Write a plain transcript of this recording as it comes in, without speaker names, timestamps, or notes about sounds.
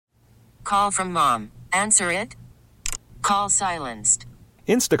call from mom. Answer it. Call silenced.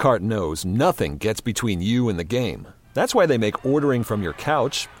 Instacart knows nothing gets between you and the game. That's why they make ordering from your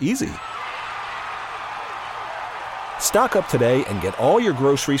couch easy. Stock up today and get all your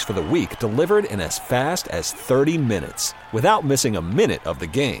groceries for the week delivered in as fast as 30 minutes without missing a minute of the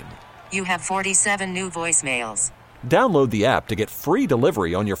game. You have 47 new voicemails. Download the app to get free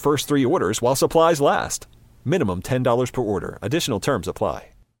delivery on your first 3 orders while supplies last. Minimum $10 per order. Additional terms apply.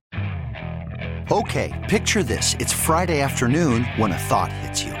 Okay, picture this. It's Friday afternoon when a thought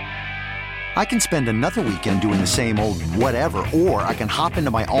hits you. I can spend another weekend doing the same old whatever, or I can hop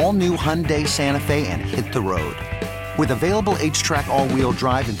into my all-new Hyundai Santa Fe and hit the road. With available H-Track all-wheel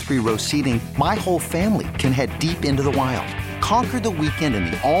drive and 3-row seating, my whole family can head deep into the wild. Conquer the weekend in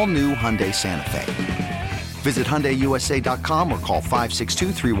the all-new Hyundai Santa Fe. Visit HyundaiUSA.com or call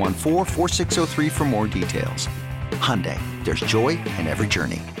 562-314-4603 for more details. Hyundai, there's joy in every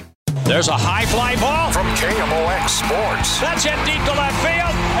journey. There's a high fly ball from KMOX Sports. That's hit deep to left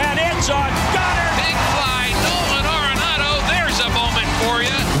field, and it's on Goddard. Big fly, Nolan Arenado. There's a moment for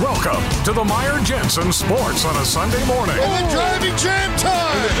you. Welcome to the Meyer Jensen Sports on a Sunday morning. And the driving jam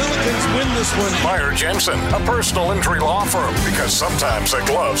time. And the Billikens win this one. Meyer Jensen, a personal injury law firm, because sometimes the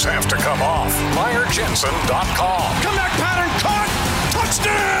gloves have to come off. MeyerJensen.com. Comeback pattern caught.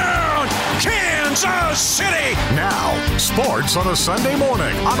 Touchdown, Kansas City. Now, sports on a Sunday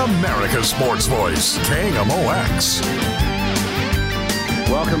morning on America's Sports Voice, KMOX.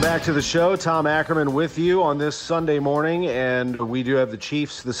 Welcome back to the show. Tom Ackerman with you on this Sunday morning, and we do have the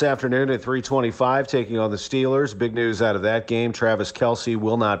Chiefs this afternoon at 3:25 taking on the Steelers. Big news out of that game. Travis Kelce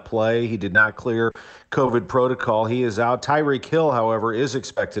will not play. He did not clear COVID protocol. He is out. Tyreek Hill, however, is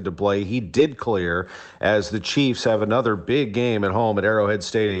expected to play. He did clear, as the Chiefs have another big game at home at Arrowhead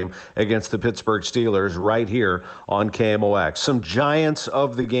Stadium against the Pittsburgh Steelers right here on KMOX. Some giants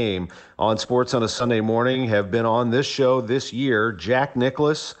of the game on Sports on a Sunday morning have been on this show this year. Jack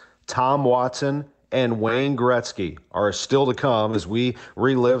Nicklaus, Tom Watson, and Wayne Gretzky are still to come as we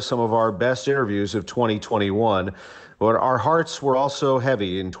relive some of our best interviews of 2021. But our hearts were also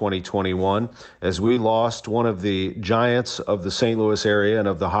heavy in 2021 as we lost one of the giants of the St. Louis area and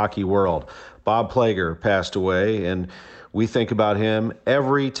of the hockey world. Bob Plager passed away, and we think about him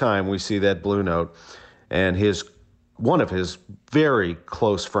every time we see that blue note. And one of his very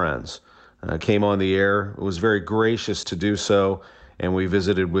close friends came on the air, was very gracious to do so, and we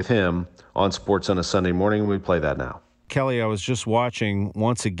visited with him on Sports on a Sunday morning. We play that now. Kelly, I was just watching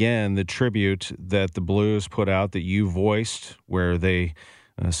once again the tribute that the Blues put out that you voiced, where they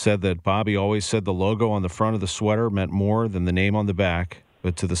said that Bobby always said the logo on the front of the sweater meant more than the name on the back.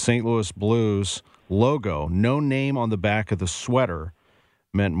 But to the St. Louis Blues logo, no name on the back of the sweater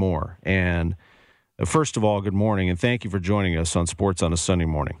meant more. And first of all, good morning, and thank you for joining us on Sports on a Sunday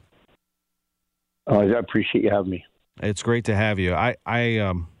morning. I appreciate you having me. It's great to have you. I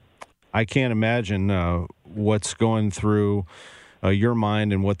can't imagine what's going through your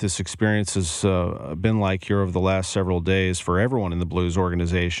mind and what this experience has been like here over the last several days for everyone in the Blues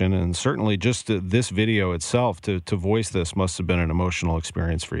organization. And certainly just this video itself, to voice this must have been an emotional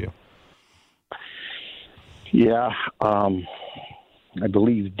experience for you. Yeah. I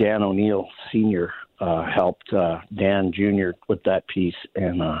believe Dan O'Neill Sr. Helped Dan Jr. with that piece.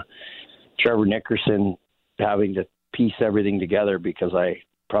 And Trevor Nickerson having to piece everything together because I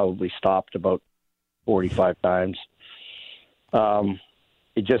probably stopped about 45 times. It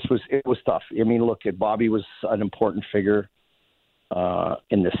was tough. I mean, look, Bobby was an important figure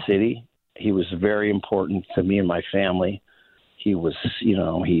in the city. He was very important to me and my family. He was,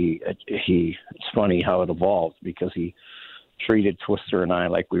 it's funny how it evolved because he treated Twister and I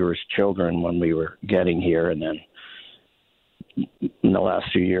like we were his children when we were getting here. And then in the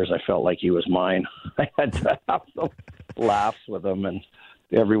last few years, I felt like he was mine. I had to have some laughs with him and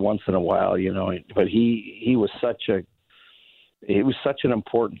every once in a while, but he was such an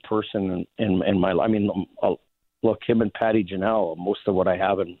important person in my life. I mean, look, him and Patty Janelle, most of what I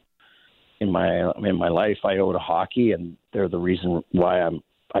have in my life, I owe to hockey, and they're the reason why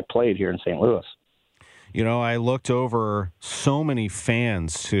I played here in St. Louis. I looked over so many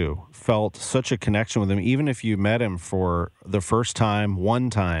fans, too, felt such a connection with him. Even if you met him for the first time, one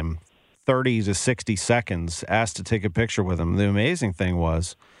time, 30 to 60 seconds, asked to take a picture with him. The amazing thing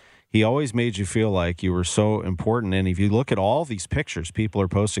was he always made you feel like you were so important. And if you look at all these pictures people are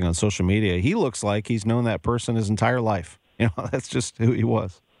posting on social media, he looks like he's known that person his entire life. That's just who he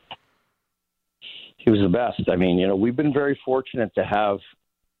was. He was the best. I mean, we've been very fortunate to have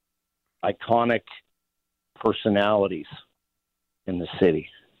iconic personalities in the city,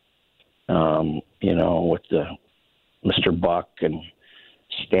 with the Mr. Buck and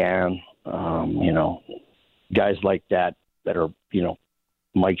Stan, Guys like that are,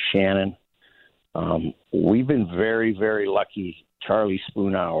 Mike Shannon. We've been very, very lucky. Charlie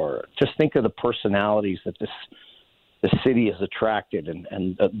Spoonhour. Just think of the personalities that the city has attracted,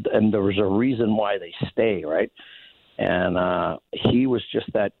 and there was a reason why they stay, right? And he was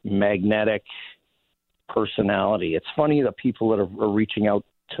just that magnetic personality. It's funny that people that are reaching out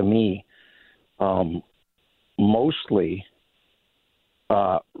to me, mostly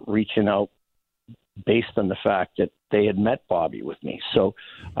reaching out based on the fact that they had met Bobby with me. So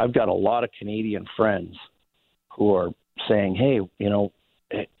I've got a lot of Canadian friends who are saying, hey,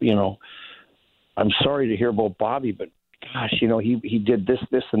 I'm sorry to hear about Bobby, but gosh, he did this,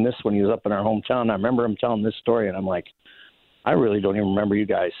 and this when he was up in our hometown. I remember him telling this story, and I'm like, I really don't even remember you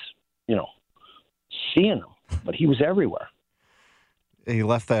guys, seeing him, but he was everywhere. He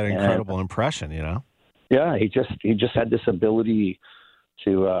left that incredible impression, Yeah, he just had this ability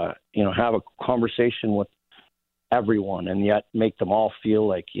to, have a conversation with everyone, and yet make them all feel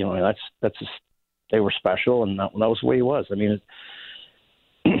like, they were special, and that was the way he was. I mean,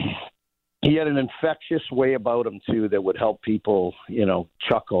 he had an infectious way about him too that would help people,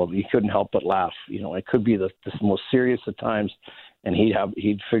 chuckle. He couldn't help but laugh. It could be the most serious at times, and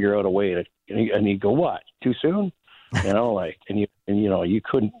he'd figure out a way to, and he'd go, "What? Too soon?" You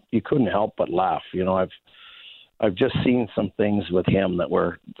couldn't help but laugh. I've just seen some things with him that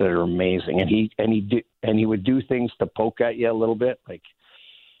are amazing, and he would do things to poke at you a little bit, like,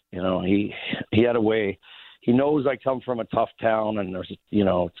 he had a way. He knows I come from a tough town, and there's,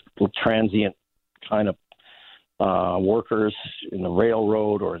 transient kind of workers in the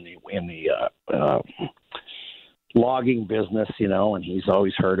railroad or in the logging business, and he's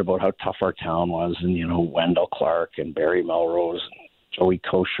always heard about how tough our town was, and, Wendell Clark and Barry Melrose and Joey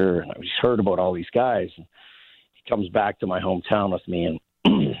Kosher, and he's heard about all these guys. And he comes back to my hometown with me, and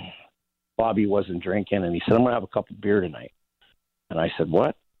Bobby wasn't drinking, and he said, I'm going to have a couple of beer tonight. And I said,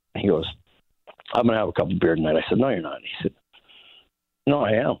 what? And he goes, I'm going to have a couple of beer tonight. I said, no, you're not. And he said, no,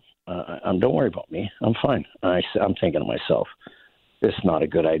 I am. Don't worry about me. I'm fine. And I'm thinking to myself, this is not a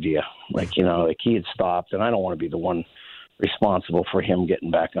good idea. Like he had stopped, and I don't want to be the one responsible for him getting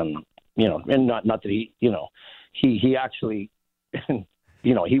back on, and not that he actually,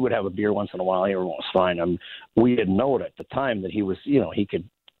 he would have a beer once in a while. Everyone was fine. We didn't know it at the time that he was, he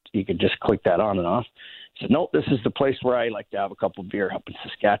could just click that on and off. He said, no, this is the place where I like to have a couple of beer up in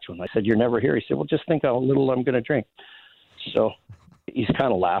Saskatchewan. I said, you're never here. He said, well, just think how little I'm going to drink. So he's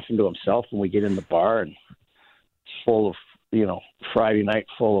kind of laughing to himself when we get in the bar, and it's full of, Friday night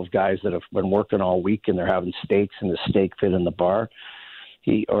full of guys that have been working all week, and they're having steaks in the steak pit in the bar.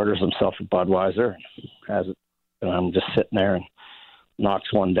 He orders himself a Budweiser and has it, and I'm just sitting there and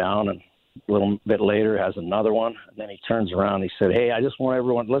knocks one down, and a little bit later has another one, and then he turns around and he said, hey, I just want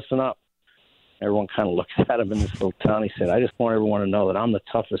everyone to listen up. Everyone kind of looks at him in this little town. He said, I just want everyone to know that I'm the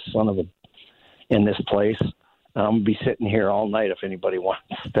toughest son of a in this place. And I'm going to be sitting here all night if anybody wants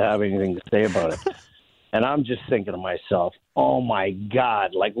to have anything to say about it. And I'm just thinking to myself, oh, my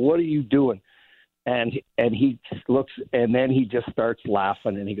God, like, what are you doing? And he looks, and then he just starts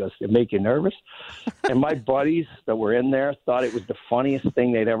laughing, and he goes, it make you nervous? And my buddies that were in there thought it was the funniest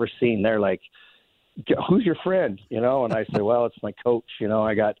thing they'd ever seen. They're like, who's your friend? And I said, well, it's my coach.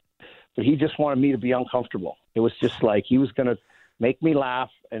 But he just wanted me to be uncomfortable. It was just like he was going to make me laugh,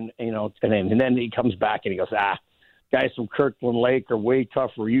 and then he comes back and he goes, guys from Kirkland Lake are way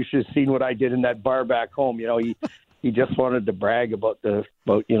tougher. You should have seen what I did in that bar back home. He just wanted to brag about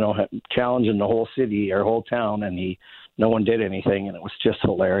challenging the whole city or whole town, and no one did anything, and it was just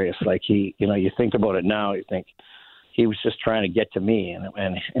hilarious. Like you think about it now, you think he was just trying to get to me,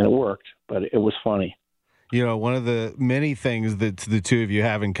 and it worked, but it was funny. One of the many things that the two of you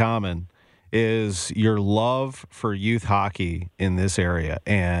have in common is your love for youth hockey in this area.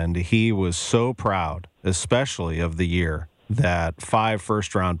 And he was so proud, especially of the year that 5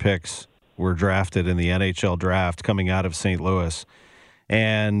 first-round picks were drafted in the NHL draft coming out of St. Louis.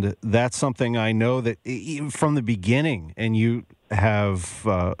 And that's something I know that from the beginning, and you have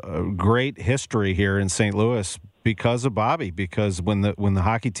a great history here in St. Louis because of Bobby, because when the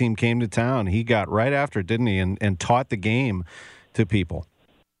hockey team came to town, he got right after it, didn't he, and taught the game to people.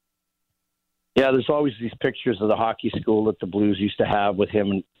 Yeah, there's always these pictures of the hockey school that the Blues used to have with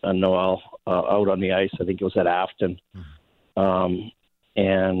him and Noel out on the ice. I think it was at Afton.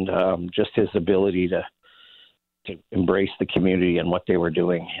 Just his ability to embrace the community and what they were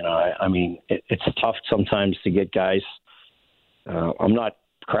doing. It's tough sometimes to get guys. I'm not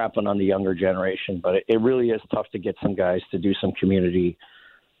crapping on the younger generation, but it really is tough to get some guys to do some community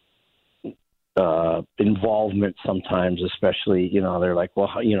involvement sometimes, especially, they're like, well,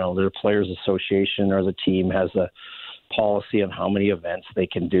 their players association or the team has a policy on how many events they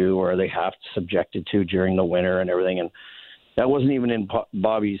can do or they have to subjected to during the winter and everything. And that wasn't even in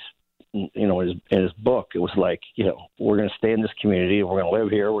Bobby's, in his book. It was like, we're going to stay in this community. We're going to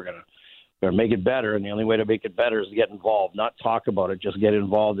live here. We're going to make it better. And the only way to make it better is to get involved, not talk about it, just get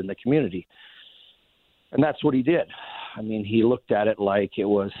involved in the community. And that's what he did. I mean, he looked at it like it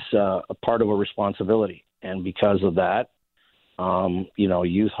was a part of a responsibility. And because of that,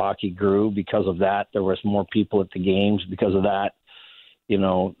 youth hockey grew. Because of that, there was more people at the games. Because of that,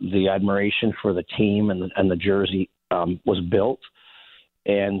 the admiration for the team and the jersey was built.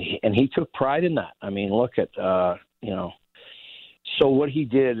 And he took pride in that. I mean, look at, so what he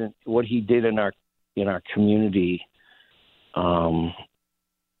did in our community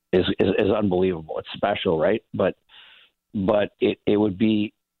is unbelievable. It's special, right? But it would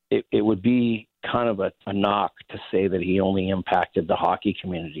be kind of a knock to say that he only impacted the hockey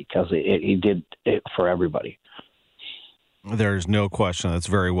community, because he did it for everybody. There's no question. That's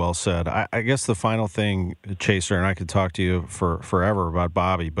very well said. I guess the final thing, Chaser, and I could talk to you for forever about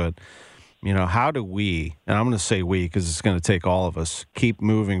Bobby, but how do we, and I'm going to say we because it's going to take all of us, keep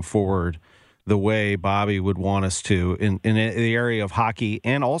moving forward the way Bobby would want us to in the area of hockey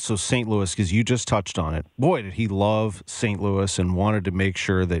and also St. Louis, because you just touched on it. Boy, did he love St. Louis and wanted to make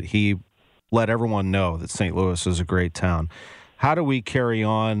sure that he let everyone know that St. Louis is a great town. How do we carry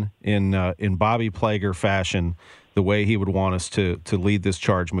on in Bobby Plager fashion the way he would want us to lead this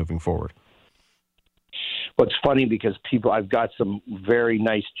charge moving forward? Well, it's funny because I've got some very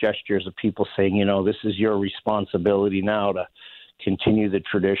nice gestures of people saying, this is your responsibility now to continue the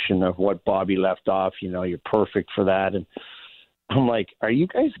tradition of what Bobby left off. You're perfect for that. And I'm like, are you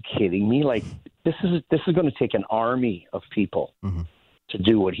guys kidding me? Like, this is going to take an army of people to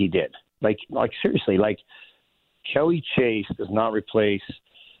do what he did. Like seriously, like Kelly Chase does not replace,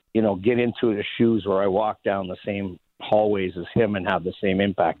 get into his shoes where I walk down the same hallways as him and have the same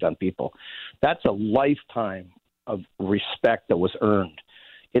impact on people. That's a lifetime of respect that was earned.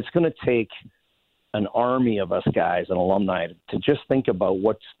 It's going to take an army of us guys and alumni to just think about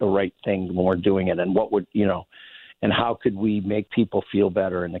what's the right thing when we're doing it, and what would, and how could we make people feel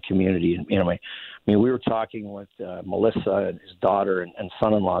better in the community. And, we were talking with Melissa and his daughter and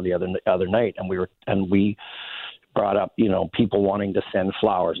son-in-law the other night, and we brought up, people wanting to send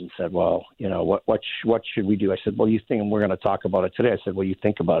flowers, and said, well, what should we do? I said, well, you think, and we're going to talk about it today. I said, well, you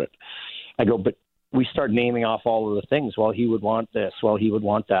think about it. I go, but we start naming off all of the things. Well, he would want this. Well, he would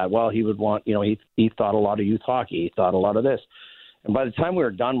want that. Well, he would want, he thought a lot of youth hockey. He thought a lot of this. And by the time we were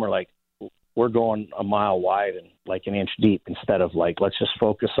done, we're like, we're going a mile wide and like an inch deep, instead of like, let's just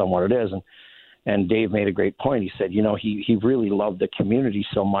focus on what it is. And Dave made a great point. He said, he really loved the community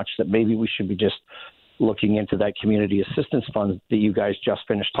so much that maybe we should be just looking into that community assistance fund that you guys just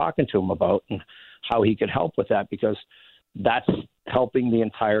finished talking to him about, and how he could help with that, because that's helping the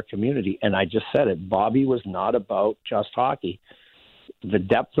entire community. And I just said it. Bobby was not about just hockey. The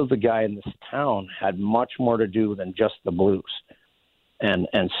depth of the guy in this town had much more to do than just the Blues. And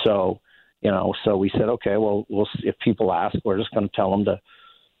so, so we said, okay, well, if people ask, we're just going to tell them to,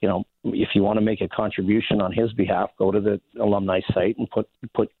 if you want to make a contribution on his behalf, go to the alumni site and put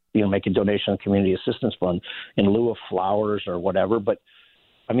make a donation to the community assistance fund in lieu of flowers or whatever. But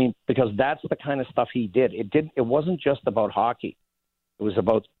I mean, because that's the kind of stuff he did. It wasn't just about hockey. It was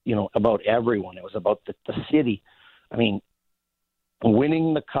about, about everyone. It was about the city. I mean,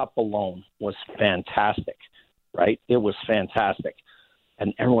 winning the cup alone was fantastic, right? It was fantastic.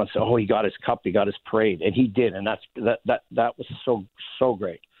 And everyone said, oh, he got his cup, he got his parade. And he did. And that was so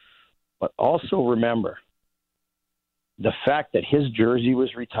great. But also remember, the fact that his jersey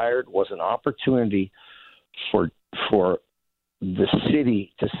was retired was an opportunity for the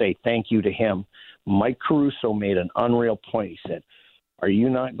city to say thank you to him. Mike Caruso made an unreal point. He said, are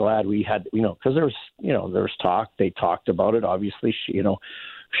you not glad we had, because there was talk, they talked about it, obviously,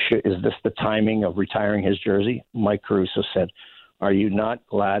 is this the timing of retiring his jersey? Mike Caruso said, are you not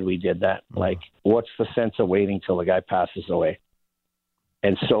glad we did that? Like, what's the sense of waiting till the guy passes away?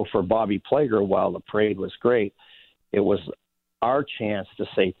 And so for Bobby Plager, while the parade was great, it was our chance to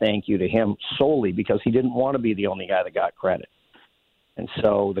say thank you to him solely because he didn't want to be the only guy that got credit. And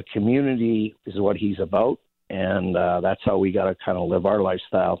so the community is what he's about, and that's how we got to kind of live our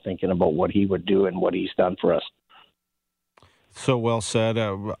lifestyle, thinking about what he would do and what he's done for us. So well said.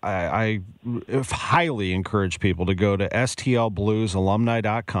 I highly encourage people to go to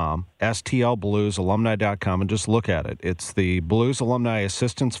stlbluesalumni.com, stlbluesalumni.com, and just look at it. It's the Blues Alumni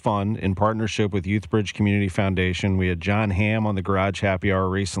Assistance Fund in partnership with Youthbridge Community Foundation. We had John Hamm on the Garage Happy Hour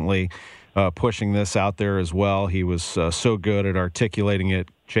recently. pushing this out there as well. He was so good at articulating it,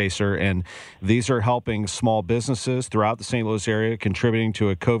 Chaser. And these are helping small businesses throughout the St. Louis area, contributing to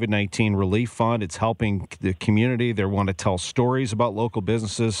a COVID-19 relief fund. It's helping the community. They want to tell stories about local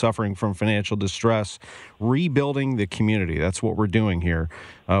businesses suffering from financial distress, rebuilding the community. That's what we're doing here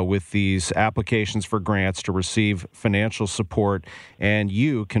with these applications for grants to receive financial support. And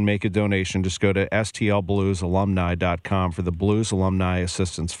you can make a donation. Just go to stlbluesalumni.com for the Blues Alumni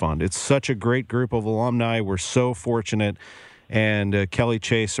Assistance Fund. It's such a great group of alumni. We're so fortunate. And Kelly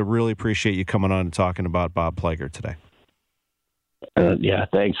Chase, I really appreciate you coming on and talking about Bob Plager today. Yeah,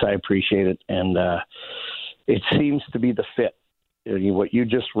 thanks. I appreciate it. And it seems to be the fit. What you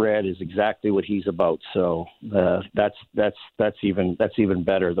just read is exactly what he's about. So that's even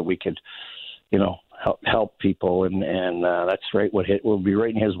better that we could, help people. And that's right. We'll be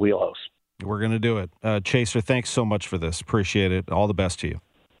right in his wheelhouse. We're going to do it. Chaser, thanks so much for this. Appreciate it. All the best to you.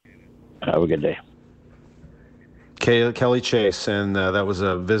 Have a good day. Kelly Chase, and that was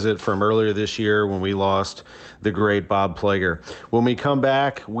a visit from earlier this year when we lost the great Bob Plager. When we come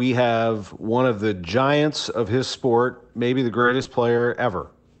back, we have one of the giants of his sport, maybe the greatest player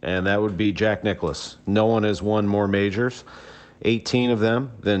ever, and that would be Jack Nicklaus. No one has won more majors, 18 of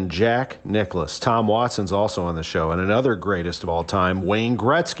them, than Jack Nicklaus. Tom Watson's also on the show, and another greatest of all time, Wayne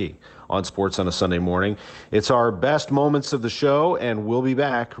Gretzky, on Sports on a Sunday Morning. It's our best moments of the show, and we'll be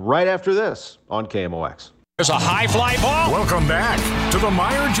back right after this on KMOX. There's a high fly ball. Welcome back to the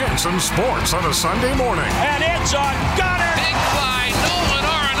Meyer Jensen Sports on a Sunday Morning. And it's a gunner. Big fly, Nolan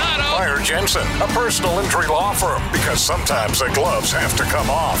Arenado. Meyer Jensen, a personal injury law firm, because sometimes the gloves have to come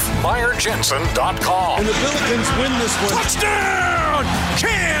off. MeyerJensen.com. And the Billikens win this one. Touchdown,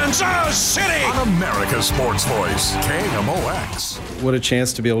 Kansas City. On America's Sports Voice, KMOX. What a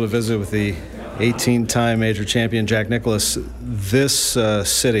chance to be able to visit with the 18-time major champion Jack Nicklaus. This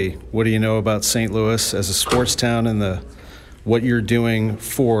city, what do you know about St. Louis as a sports town and what you're doing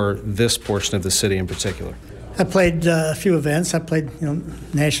for this portion of the city in particular? I played a few events. I played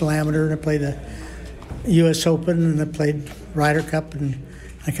National Amateur, and I played the U.S. Open, and I played Ryder Cup, and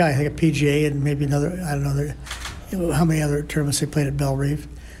I think a PGA, and maybe another, I don't know how many other tournaments they played at Belle Reve.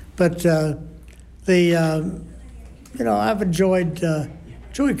 But I've enjoyed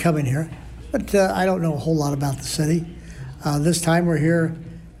coming here. But I don't know a whole lot about the city. This time we're here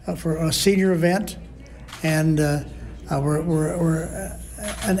for a senior event, and we're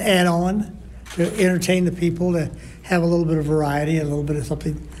an add-on to entertain the people, to have a little bit of variety, a little bit of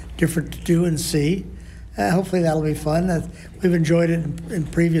something different to do and see. Hopefully that'll be fun. We've enjoyed it in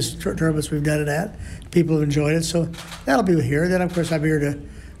previous tournaments we've done it at. People have enjoyed it, so that'll be here. Then, of course, I'm here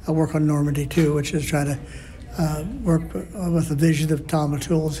to work on Normandy, too, which is try to work with the vision that Tom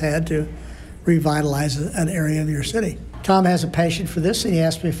O'Toole has had to revitalize an area of your city. Tom has a passion for this, and he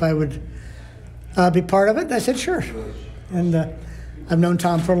asked me if I would be part of it, and I said sure. And I've known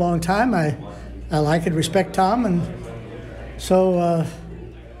Tom for a long time. I like and respect Tom, and so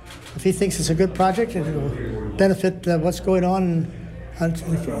if he thinks it's a good project and it will benefit what's going on in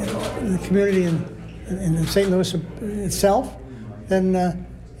the community and in St. Louis itself, then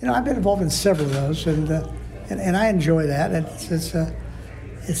I've been involved in several of those, and I enjoy that.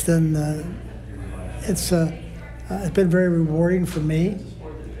 It's been very rewarding for me,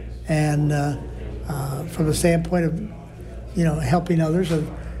 and from the standpoint of helping others.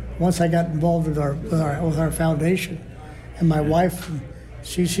 Once I got involved with our foundation, and my wife,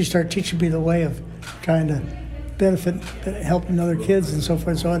 she started teaching me the way of trying to benefit, helping other kids and so forth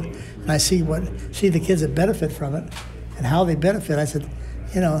and so on. And I see the kids that benefit from it and how they benefit. I said,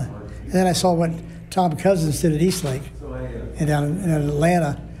 and then I saw what Tom Cousins did at Eastlake and down in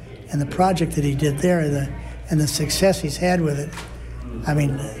Atlanta, and the project that he did there, and the success he's had with it. I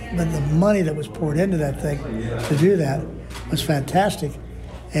mean, but the money that was poured into that thing to do that was fantastic,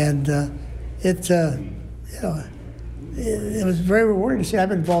 and it was very rewarding to see. I've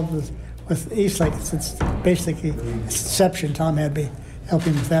been involved with Eastlake since basically its inception. Tom had me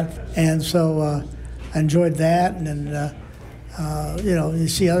helping with that, and so I enjoyed that. And then you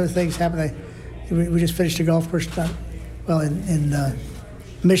see other things happen. We just finished a golf course, in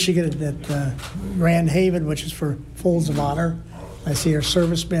Michigan at Grand Haven, which is for Folds of Honor. I see our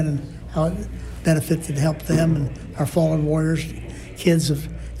servicemen and how it benefits and help them, and our fallen warriors,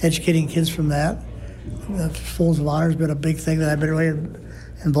 educating kids from that. The Folds of Honor has been a big thing that I've been really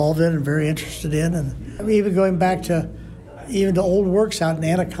involved in and very interested in. And even going back to old works out in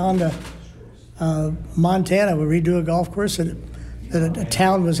Anaconda, Montana, we redo a golf course that a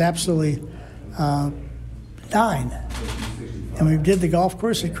town was absolutely dying. And we did the golf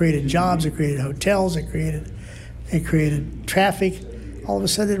course. It created jobs. It created hotels. It created traffic. all of a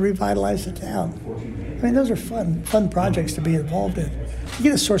sudden it revitalized the town. I mean, those are fun projects to be involved in. You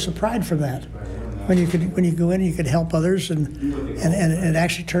get a source of pride from that. When you go in, you can help others, and it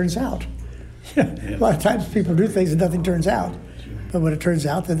actually turns out. A lot of times people do things and nothing turns out, but when it turns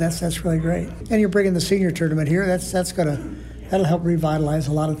out, then that's really great. And you're bringing the senior tournament here. That'll help revitalize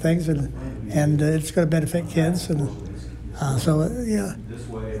a lot of things, and it's going to benefit kids. And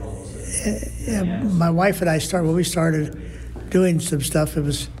my wife and I when we started doing some stuff. It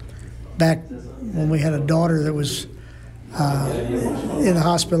was back when we had a daughter that was in the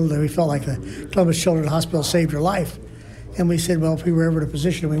hospital, that we felt like the Columbus Children's Hospital saved her life. And we said, well, if we were ever in a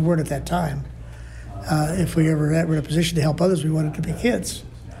position, and we weren't at that time, if we ever were in a position to help others, we wanted to be kids.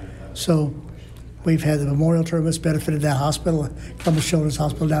 So we've had the memorial tournaments benefited that hospital, Columbus Children's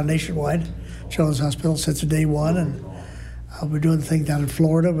Hospital down nationwide, Children's Hospital since day one. And we're doing the thing down in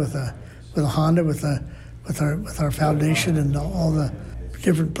Florida with a Honda, with our foundation and all the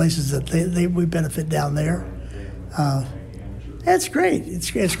different places that we benefit down there. It's great.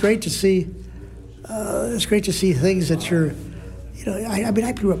 It's great to see. It's great to see things that you're.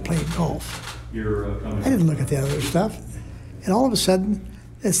 I grew up playing golf. I didn't look at the other stuff, and all of a sudden,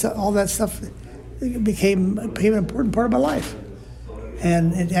 all that stuff became an important part of my life,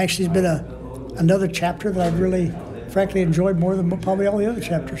 and it actually has been another chapter that I've really, frankly, enjoyed more than probably all the other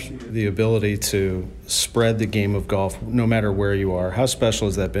chapters. The ability to spread the game of golf, no matter where you are, how special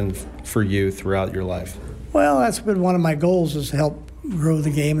has that been for you throughout your life? Well, that's been one of my goals, is to help grow the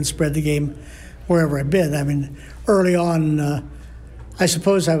game and spread the game wherever I've been. I mean, early on, I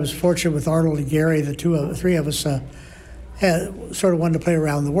suppose I was fortunate with Arnold and Gary, the three of us had sort of wanted to play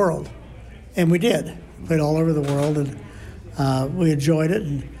around the world. And we did. Played all over the world, and we enjoyed it.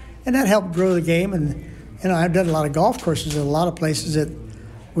 And that helped grow the game. And I've done a lot of golf courses in a lot of places that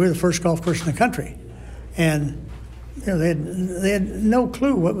we were the first golf course in the country. And they had no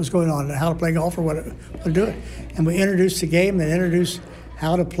clue what was going on and how to play golf or what to do it. And we introduced the game, and introduced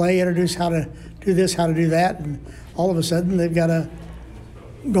how to play, introduced how to do this, how to do that, and all of a sudden they've got a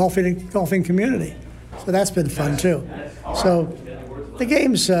golfing community. So that's been fun too. So the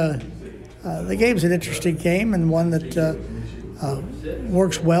game's an interesting game, and one that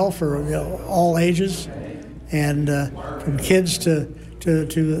works well for all ages, and from kids to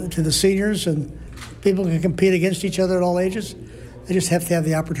the seniors, and people can compete against each other at all ages. They just have to have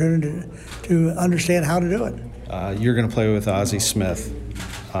the opportunity to understand how to do it. You're going to play with Ozzie Smith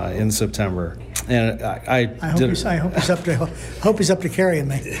in September, and I hope he's up to carrying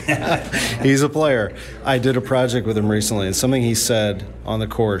me. He's a player. I did a project with him recently, and something he said on the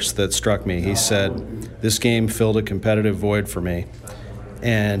course that struck me. He said, "This game filled a competitive void for me,"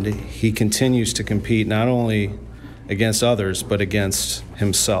 and he continues to compete not only against others, but against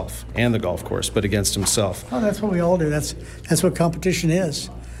himself, and the golf course, but against himself. Oh, that's what we all do. That's what competition is.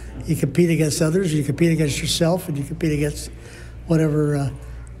 You compete against others, you compete against yourself, and you compete against whatever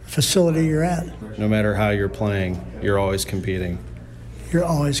facility you're at. No matter how you're playing, you're always competing. You're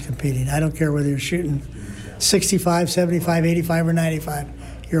always competing. I don't care whether you're shooting 65, 75, 85, or 95.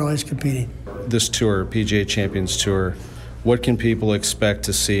 You're always competing. This tour, PGA Champions Tour, what can people expect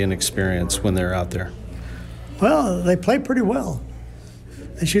to see and experience when they're out there? Well, they play pretty well.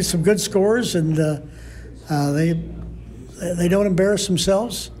 They shoot some good scores, and they don't embarrass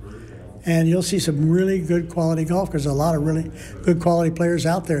themselves. And you'll see some really good quality golf, because there's a lot of really good quality players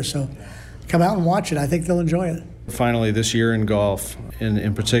out there. So come out and watch it. I think they'll enjoy it. Finally, this year in golf,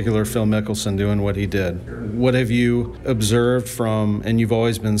 in particular Phil Mickelson doing what he did, what have you observed from, and you've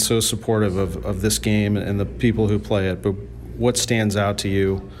always been so supportive of this game and the people who play it, but what stands out to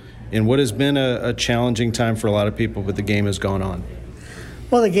you in what has been a challenging time for a lot of people, but the game has gone on?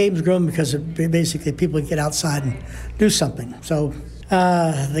 Well, the game's grown because basically people get outside and do something. So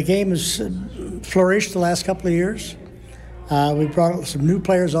the game has flourished the last couple of years. We brought some new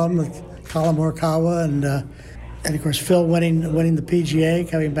players on with Colin Morikawa and of course Phil winning the PGA,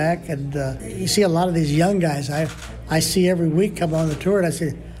 coming back. And you see a lot of these young guys I see every week come on the tour, and I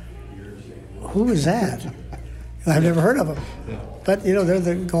say, who is that? I've never heard of them. But, they're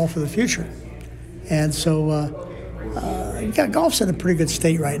the golf of the future. And so golf's in a pretty good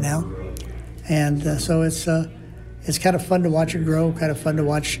state right now. And so it's kind of fun to watch it grow, kind of fun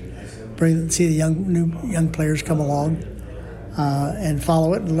to see the young players come along and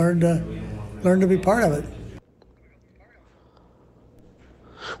follow it and learn to be part of it.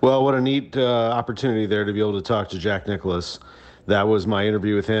 Well, what a neat opportunity there to be able to talk to Jack Nicklaus. That was my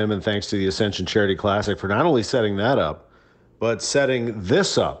interview with him, and thanks to the Ascension Charity Classic for not only setting that up, but setting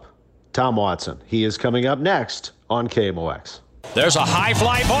this up. Tom Watson. He is coming up next on KMOX. There's a high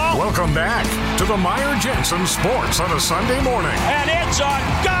fly ball. Welcome back to the Meyer Jensen Sports on a Sunday morning. And it's a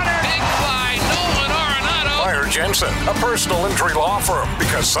gunner. Big fly, Nolan Arenado. Meyer Jensen, a personal injury law firm,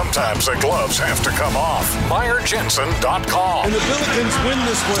 because sometimes the gloves have to come off. MeyerJensen.com. And the Billikens win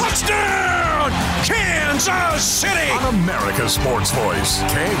this one. Touchdown, Kansas City. On America's Sports Voice,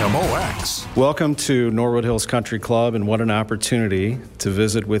 KMOX. Welcome to Norwood Hills Country Club, and what an opportunity to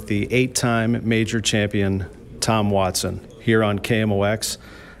visit with the 8-time major champion Tom Watson here on KMOX.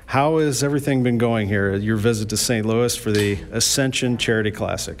 How has everything been going here at your visit to St. Louis for the Ascension Charity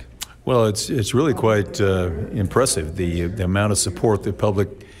Classic? Well, it's really quite impressive, the amount of support that public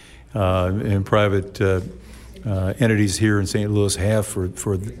and private entities here in St. Louis have for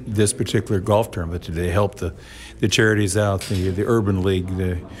this particular golf tournament. They help the charities out, the Urban League,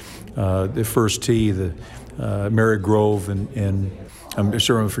 the First Tee, the Merritt Grove, and I'm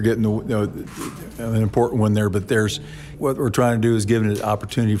sure I'm forgetting an important one there, but what we're trying to do is give an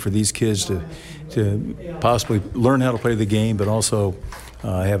opportunity for these kids to possibly learn how to play the game, but also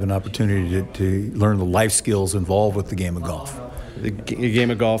have an opportunity to learn the life skills involved with the game of golf. The game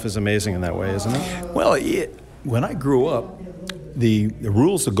of golf is amazing in that way, isn't it? Well, when I grew up, the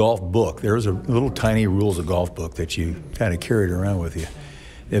Rules of Golf book, there was a little tiny Rules of Golf book that you kind of carried around with you.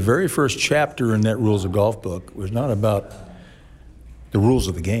 The very first chapter in that Rules of Golf book was not about the rules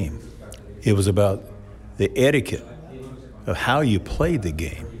of the game. It was about the etiquette of how you played the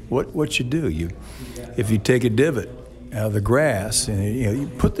game. What you do. If you take a divot out of the grass, and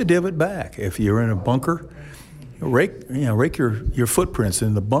you put the divot back. If you're in a bunker, rake your footprints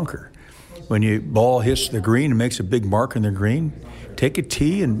in the bunker. When your ball hits the green and makes a big mark in the green, take a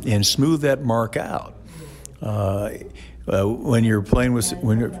tee and smooth that mark out. When you're playing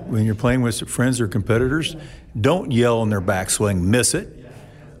with friends or competitors, don't yell on their backswing, miss it,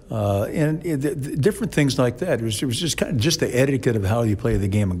 and different things like that. It was just kind of just the etiquette of how you play the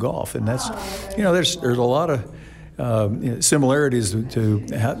game of golf, and that's there's a lot of similarities to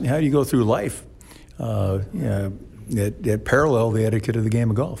how you go through life that parallel the etiquette of the game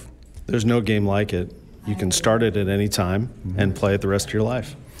of golf. There's no game like it. You can start it at any time and play it the rest of your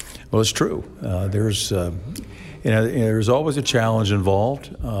life. Well, it's true. There's always a challenge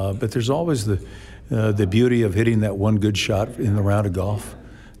involved, but there's always the beauty of hitting that one good shot in the round of golf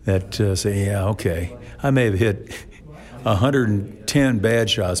that say, yeah, okay, I may have hit 110 bad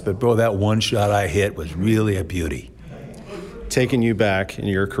shots, but boy, that one shot I hit was really a beauty. Taking you back in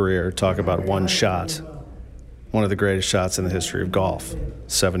your career, talk about one shot, one of the greatest shots in the history of golf,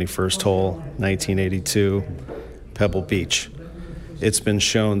 71st hole, 1982, Pebble Beach. It's been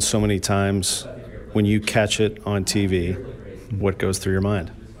shown so many times. When you catch it on TV, what goes through your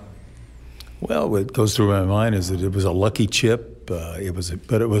mind? Well, what goes through my mind is that it was a lucky chip, but it was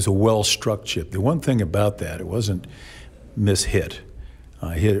a well-struck chip. The one thing about that, it wasn't mishit.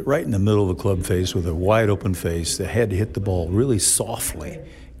 I hit it right in the middle of the club face with a wide-open face. I had to hit the ball really softly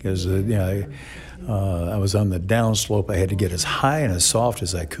because I was on the downslope. I had to get as high and as soft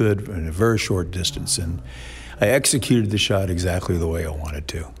as I could in a very short distance, and I executed the shot exactly the way I wanted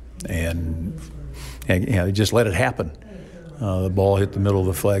to. And just let it happen. The ball hit the middle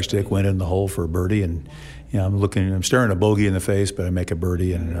of the flagstick, went in the hole for a birdie, and I'm staring a bogey in the face, but I make a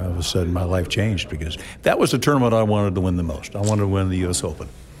birdie, and all of a sudden my life changed because that was the tournament I wanted to win the most. I wanted to win the U.S. Open,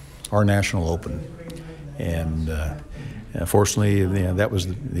 our National Open, and fortunately, that was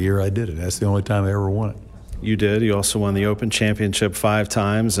the year I did it. That's the only time I ever won it. You did. You also won the Open Championship 5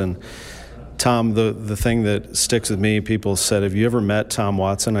 times, and Tom, the thing that sticks with me, people said, have you ever met Tom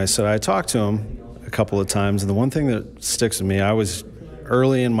Watson? I said, I talked to him a couple of times, and the one thing that sticks with me, I was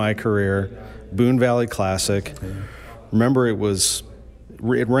early in my career, Boone Valley Classic. Yeah. Remember, it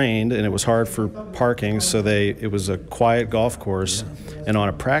rained, and it was hard for parking, so it was a quiet golf course, and on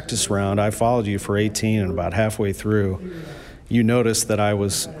a practice round, I followed you for 18, and about halfway through, you noticed that I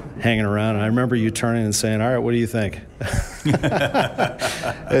was hanging around, and I remember you turning and saying, all right, what do you think?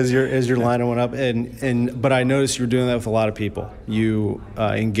 as your line went up, but I noticed you were doing that with a lot of people. You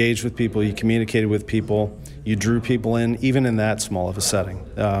engaged with people, you communicated with people, you drew people in, even in that small of a setting.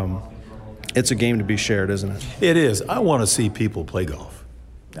 It's a game to be shared, isn't it? It is. I want to see people play golf.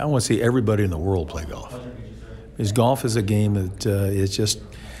 I want to see everybody in the world play golf. Because golf is a game that is just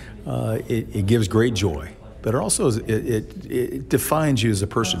it gives great joy. But it also it defines you as a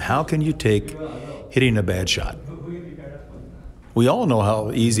person. How can you take hitting a bad shot? We all know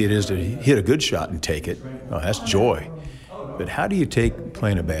how easy it is to hit a good shot and take it. Oh, that's joy. But how do you take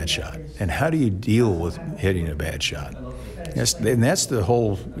playing a bad shot? And how do you deal with hitting a bad shot? That's the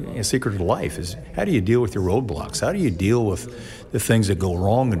whole secret of life is how do you deal with your roadblocks? How do you deal with the things that go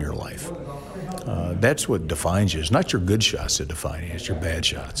wrong in your life? That's what defines you. It's not your good shots that define you, it's your bad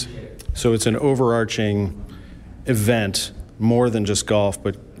shots. So it's an overarching event, more than just golf,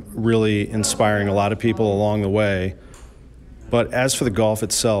 but really inspiring a lot of people along the way. But as for the golf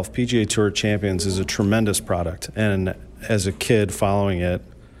itself, PGA Tour Champions is a tremendous product. And as a kid following it,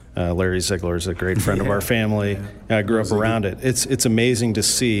 Larry Ziegler is a great friend of our family. I grew up around it. It's amazing to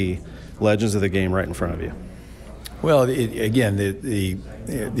see legends of the game right in front of you. Well, the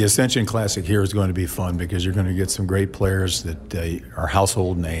Ascension Classic here is going to be fun because you're going to get some great players that are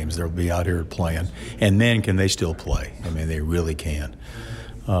household names. They'll be out here playing. And man, can they still play. I mean, they really can.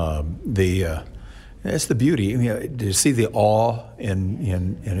 That's the beauty. I mean, to see the awe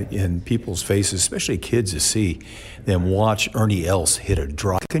in people's faces, especially kids, to see them watch Ernie Els hit a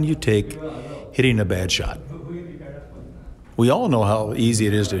drive. How can you take hitting a bad shot? We all know how easy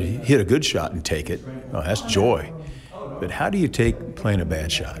it is to hit a good shot and take it. Oh, that's joy. But how do you take playing a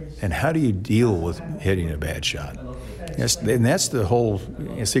bad shot? And how do you deal with hitting a bad shot? And that's the whole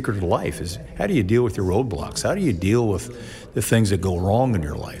secret of life, is how do you deal with your roadblocks? How do you deal with the things that go wrong in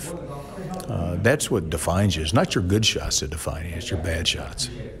your life? That's what defines you. It's not your good shots that define you, it's your bad shots.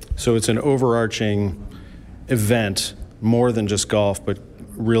 So it's an overarching event, more than just golf, but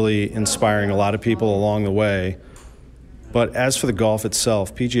really inspiring a lot of people along the way. But as for the golf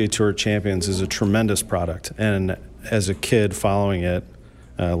itself, PGA Tour Champions is a tremendous product. And as a kid following it,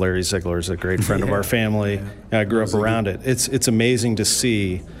 Larry Ziegler is a great friend of our family. I grew up around it. It's amazing to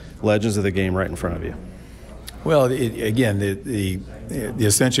see legends of the game right in front of you. Well, the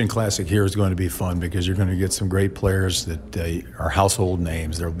Ascension Classic here is going to be fun because you're going to get some great players that are household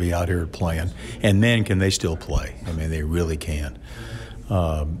names. They'll be out here playing. And man, can they still play. I mean, they really can.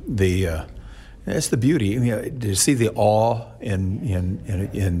 That's the beauty. I mean, to see the awe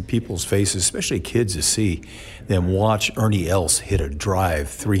in people's faces, especially kids, to see them watch Ernie Els hit a drive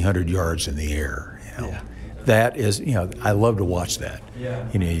 300 yards in the air. You know? Yeah. That is, I love to watch that. Yeah.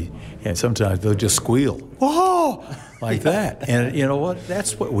 And sometimes they'll just squeal, whoa, like that. And you know what?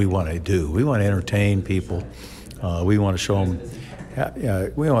 That's what we want to do. We want to entertain people. We want to show them.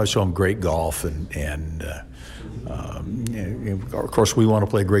 Great golf, and of course, we want to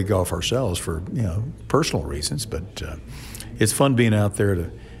play great golf ourselves for personal reasons. But it's fun being out there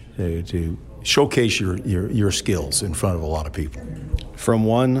to showcase your skills in front of a lot of people. From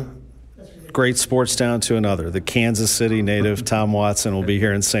one great sports town to another, the Kansas City native Tom Watson will be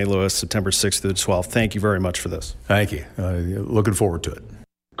here in St. Louis September 6th through the 12th. Thank you very much for this. Thank you. Looking forward to it.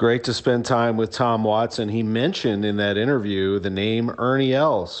 Great to spend time with Tom Watson. He mentioned in that interview the name Ernie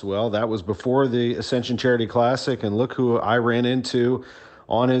Els. Well, that was before the Ascension Charity Classic, and look who I ran into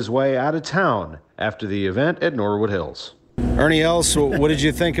on his way out of town after the event at Norwood Hills. Ernie Els, what did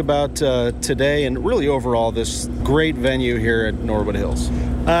you think about today and really overall this great venue here at Norwood Hills?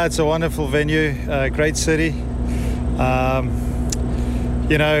 It's a wonderful venue, great city.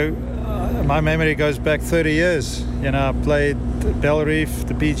 My memory goes back 30 years. I played Bellerive,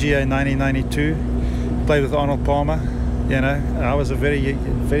 the PGA in 1992, played with Arnold Palmer. I was a very,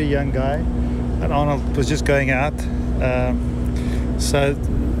 very young guy, and Arnold was just going out.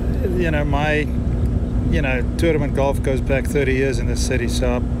 My tournament golf goes back 30 years in this city.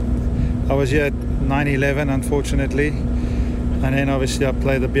 So I was here at 9/11, unfortunately. And then obviously I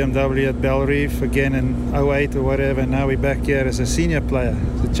played the BMW at Bellerive again in 08 or whatever. And now we're back here as a senior player,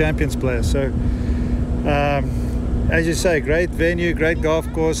 as a Champions player. So, as you say, great venue, great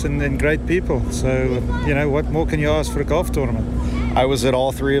golf course, and great people. So, what more can you ask for a golf tournament? I was at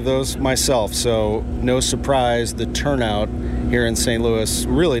all three of those myself, so no surprise the turnout here in St. Louis.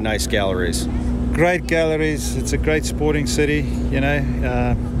 Really nice galleries. Great galleries. It's a great sporting city,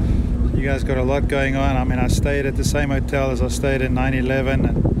 You guys got a lot going on. I mean, I stayed at the same hotel as I stayed in 9/11.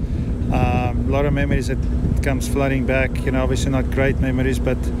 And, a lot of memories that comes flooding back. Obviously not great memories,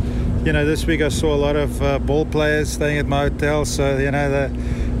 but this week I saw a lot of ball players staying at my hotel. So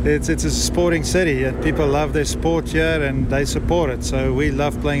it's a sporting city. People love their sport here and they support it. So we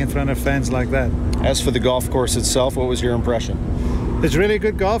love playing in front of fans like that. As for the golf course itself, what was your impression? It's a really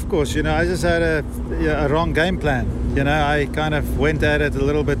good golf course. I just had a wrong game plan. I kind of went at it a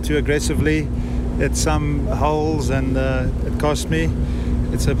little bit too aggressively at some holes, and it cost me.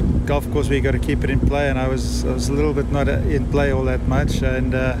 It's a golf course where you got to keep it in play, and I was a little bit not in play all that much,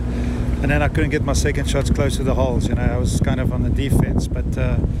 and then I couldn't get my second shots close to the holes. I was kind of on the defense, but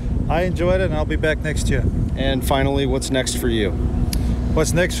I enjoyed it, and I'll be back next year. And finally, what's next for you?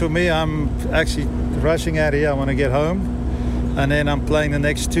 What's next for me? I'm actually rushing out of here. I want to get home. And then I'm playing the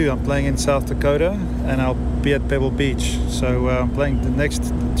next two. I'm playing in South Dakota, and I'll be at Pebble Beach. So I'm playing the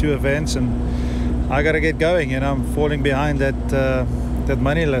next two events, and I got to get going. I'm falling behind that that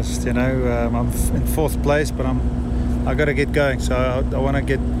money list. I'm in fourth place, but I got to get going. So I want to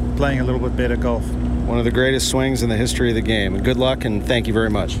get playing a little bit better golf. One of the greatest swings in the history of the game. And good luck, and thank you very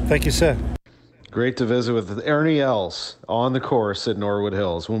much. Thank you, sir. Great to visit with Ernie Els on the course at Norwood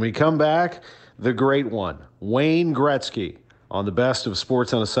Hills. When we come back, the great one, Wayne Gretzky, on the Best of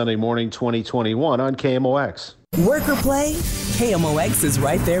Sports on a Sunday Morning 2021 on KMOX. Work or play, KMOX is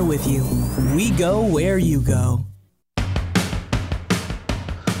right there with you. We go where you go.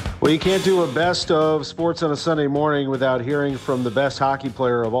 Well, you can't do a Best of Sports on a Sunday Morning without hearing from the best hockey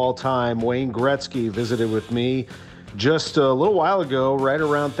player of all time. Wayne Gretzky visited with me just a little while ago, right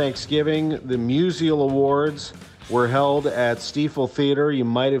around Thanksgiving. The Musial Awards were held at Stiefel Theater. You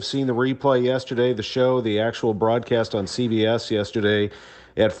might have seen the replay yesterday, the show, the actual broadcast on CBS yesterday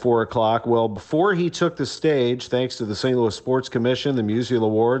at 4 o'clock. Well, before he took the stage, thanks to the St. Louis Sports Commission, the Musial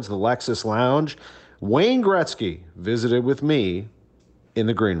Awards, the Lexus Lounge, Wayne Gretzky visited with me in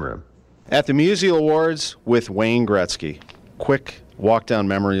the green room. At the Musial Awards with Wayne Gretzky. Quick walk down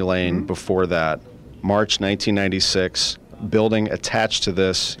memory lane before that. March 1996, building attached to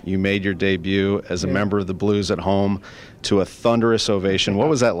this, you made your debut as a member of the Blues at home to a thunderous ovation. What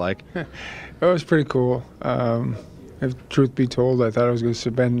was that like? It was pretty cool. If truth be told, I thought I was going to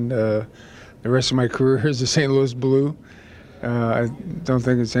spend the rest of my career as a St. Louis Blue. I don't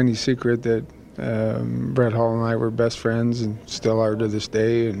think it's any secret that Brett Hull and I were best friends and still are to this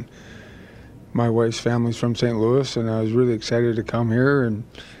day. And my wife's family's from St. Louis, and I was really excited to come here. And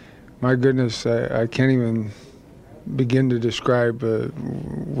my goodness, I can't even begin to describe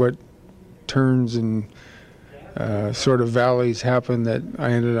what turns and sort of valleys happened that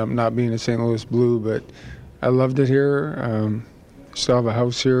I ended up not being a St. Louis Blue. But I loved it here. Still have a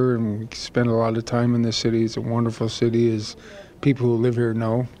house here, and we spend a lot of time in this city. It's a wonderful city, as people who live here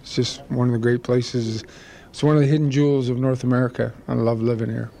know. It's just one of the great places. It's one of the hidden jewels of North America. I love living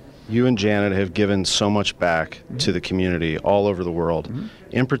here. You and Janet have given so much back to the community all over the world.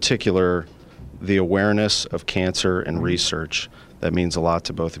 In particular, the awareness of cancer and research. That means a lot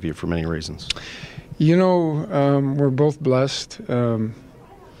to both of you for many reasons. We're both blessed.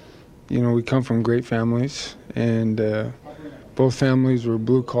 We come from great families, and both families were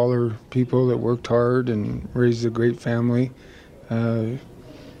blue-collar people that worked hard and raised a great family.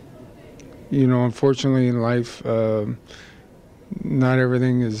 Unfortunately in life, not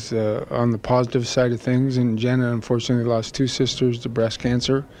everything is on the positive side of things, and Jenna unfortunately lost 2 sisters to breast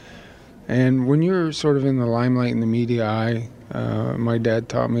cancer. And when you're sort of in the limelight in the media eye, my dad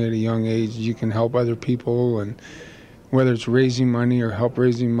taught me at a young age you can help other people, and whether it's raising money or help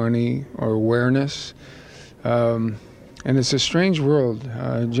raising money or awareness. And it's a strange world.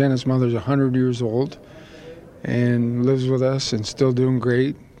 Jenna's mother's 100 years old and lives with us and still doing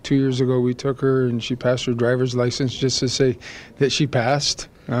great. 2 years ago, we took her and she passed her driver's license just to say that she passed.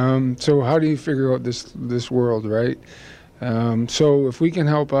 So how do you figure out this world, right? So if we can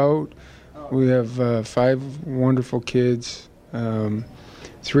help out, we have 5 wonderful kids,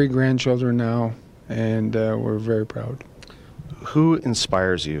 3 grandchildren now, and we're very proud. Who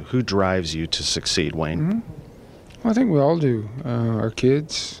inspires you? Who drives you to succeed, Wayne? Well, I think we all do. Our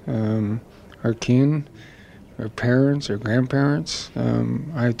kids, our kin, our parents, our grandparents.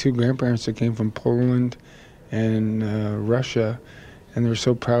 I had 2 grandparents that came from Poland and Russia, and they're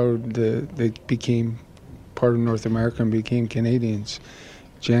so proud that they became part of North America and became Canadians.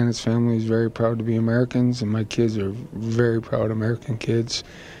 Janet's family is very proud to be Americans, and my kids are very proud American kids.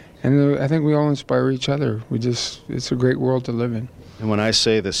 And I think we all inspire each other. It's a great world to live in. And when I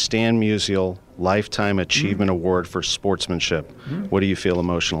say the Stan Musial Lifetime Achievement Award for Sportsmanship, what do you feel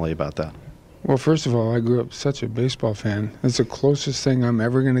emotionally about that? Well, first of all, I grew up such a baseball fan. It's the closest thing I'm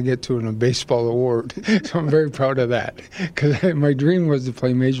ever going to get to in a baseball award. So I'm very proud of that. Because my dream was to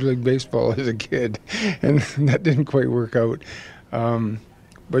play Major League Baseball as a kid, and that didn't quite work out.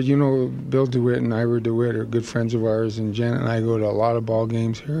 But Bill DeWitt and Ira DeWitt are good friends of ours, and Janet and I go to a lot of ball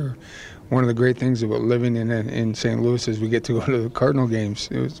games here. One of the great things about living in St. Louis is we get to go to the Cardinal games.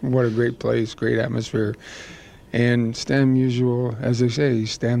 What a great place, great atmosphere. And Stan Musial, as they say,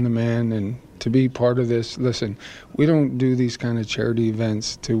 he's Stan the man, and to be part of this, listen, we don't do these kind of charity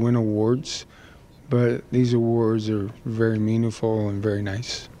events to win awards, but these awards are very meaningful and very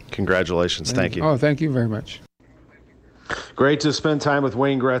nice. Congratulations. Thank you. Oh, thank you very much. Great to spend time with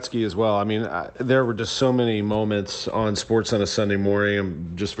Wayne Gretzky as well. I mean, there were just so many moments on Sports on a Sunday Morning.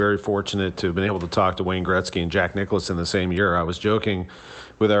 I'm just very fortunate to have been able to talk to Wayne Gretzky and Jack Nicklaus in the same year. I was joking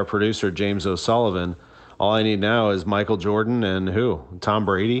with our producer, James O'Sullivan. All I need now is Michael Jordan and Tom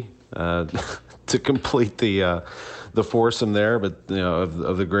Brady to complete the foursome there, but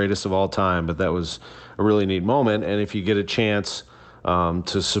of the greatest of all time. But that was a really neat moment. And if you get a chance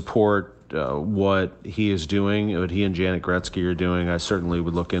to support what he is doing, what he and Janet Gretzky are doing. I certainly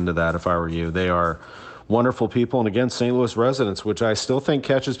would look into that if I were you. They are wonderful people, and again, St. Louis residents, which I still think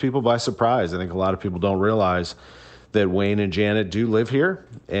catches people by surprise. I think a lot of people don't realize that Wayne and Janet do live here,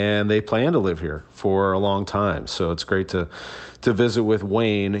 and they plan to live here for a long time. So it's great to visit with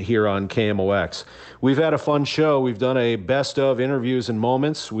Wayne here on KMOX. We've had a fun show. We've done a best of interviews and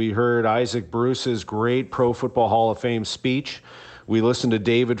moments. We heard Isaac Bruce's great Pro Football Hall of Fame speech. We listened to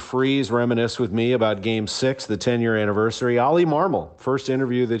David Freese reminisce with me about Game 6, the 10-year anniversary. Ollie Marmol, first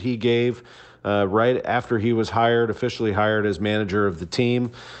interview that he gave right after he was officially hired as manager of the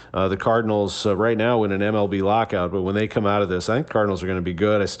team. The Cardinals right now in an MLB lockout, but when they come out of this, I think the Cardinals are going to be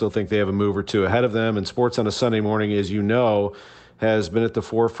good. I still think they have a move or two ahead of them, and Sports on a Sunday Morning, as you know, has been at the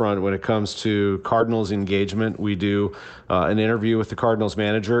forefront when it comes to Cardinals engagement. We do an interview with the Cardinals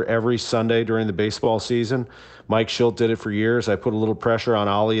manager every Sunday during the baseball season. Mike Schilt did it for years. I put a little pressure on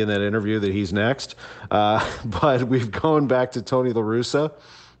Ollie in that interview that he's next. But we've gone back to Tony La Russa.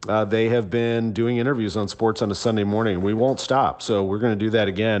 They have been doing interviews on Sports on a Sunday Morning, and we won't stop. So we're going to do that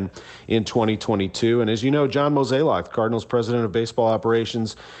again in 2022. And as you know, John Mozeliak, the Cardinals president of baseball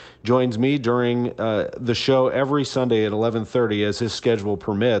operations, joins me during the show every Sunday at 11:30 as his schedule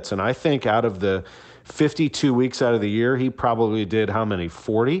permits. And I think out of the 52 weeks out of the year, he probably did how many,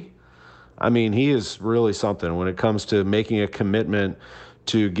 40? I mean, he is really something when it comes to making a commitment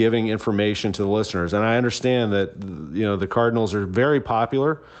to giving information to the listeners. And I understand that, the Cardinals are very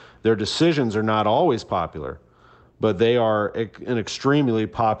popular. Their decisions are not always popular, but they are an extremely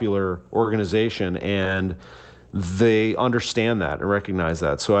popular organization, and they understand that and recognize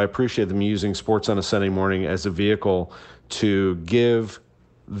that. So I appreciate them using Sports on a Sunday Morning as a vehicle to give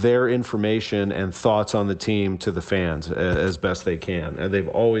their information and thoughts on the team to the fans as best they can. And they've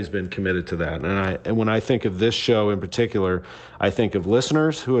always been committed to that. And when I think of this show in particular, I think of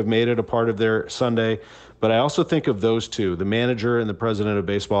listeners who have made it a part of their Sunday, but I also think of those two, the manager and the president of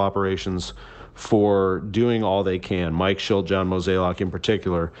baseball operations, for doing all they can, Mike Schilt, John Mozeliak in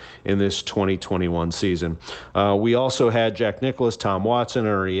particular, in this 2021 season. We also had Jack Nicklaus, Tom Watson,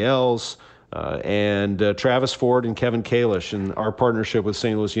 Ernie Els, and Travis Ford and Kevin Kalish. And our partnership with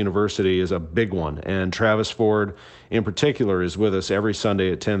St. Louis University is a big one. And Travis Ford in particular is with us every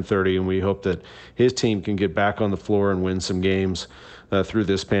Sunday at 10:30, and we hope that his team can get back on the floor and win some games through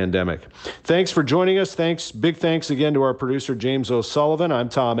this pandemic. Thanks for joining us. Big thanks again to our producer, James O'Sullivan. I'm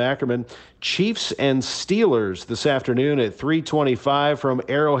Tom Ackerman. Chiefs and Steelers this afternoon at 3:25 from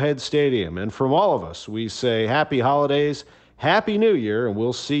Arrowhead Stadium. And from all of us, we say happy holidays, Happy New Year, and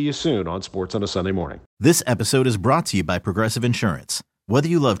we'll see you soon on Sports on a Sunday Morning. This episode is brought to you by Progressive Insurance. Whether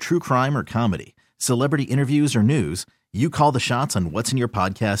you love true crime or comedy, celebrity interviews or news, you call the shots on what's in your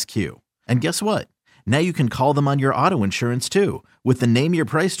podcast queue. And guess what? Now you can call them on your auto insurance too with the Name Your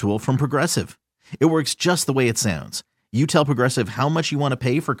Price tool from Progressive. It works just the way it sounds. You tell Progressive how much you want to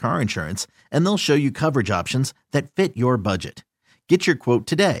pay for car insurance, and they'll show you coverage options that fit your budget. Get your quote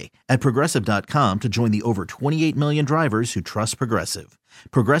today at Progressive.com to join the over 28 million drivers who trust Progressive.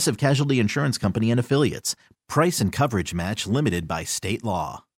 Progressive Casualty Insurance Company and Affiliates. Price and coverage match limited by state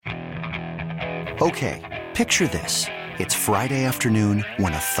law. Okay, picture this. It's Friday afternoon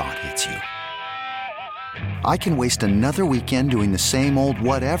when a thought hits you. I can waste another weekend doing the same old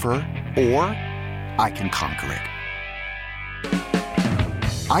whatever, or I can conquer it.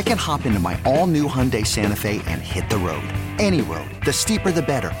 I can hop into my all-new Hyundai Santa Fe and hit the road. Any road. The steeper, the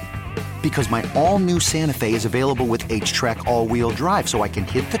better. Because my all-new Santa Fe is available with H-Track all-wheel drive, so I can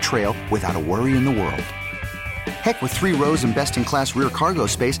hit the trail without a worry in the world. Heck, with 3 rows and best-in-class rear cargo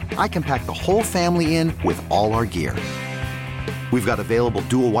space, I can pack the whole family in with all our gear. We've got available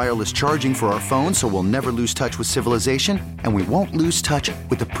dual wireless charging for our phones, so we'll never lose touch with civilization, and we won't lose touch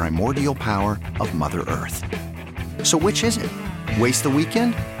with the primordial power of Mother Earth. So which is it? Waste the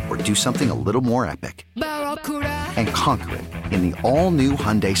weekend or do something a little more epic? And conquer it in the all-new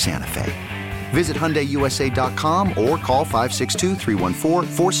Hyundai Santa Fe. Visit HyundaiUSA.com or call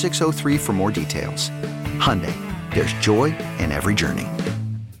 562-314-4603 for more details. Hyundai, there's joy in every journey.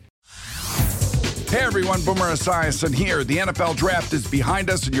 Hey everyone, Boomer Esiason here. The NFL Draft is behind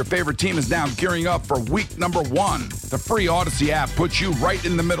us and your favorite team is now gearing up for week number 1. The free Odyssey app puts you right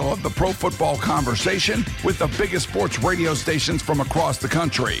in the middle of the pro football conversation with the biggest sports radio stations from across the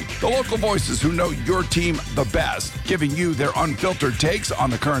country. The local voices who know your team the best, giving you their unfiltered takes on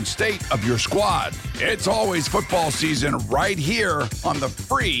the current state of your squad. It's always football season right here on the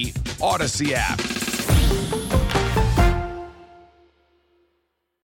free Odyssey app.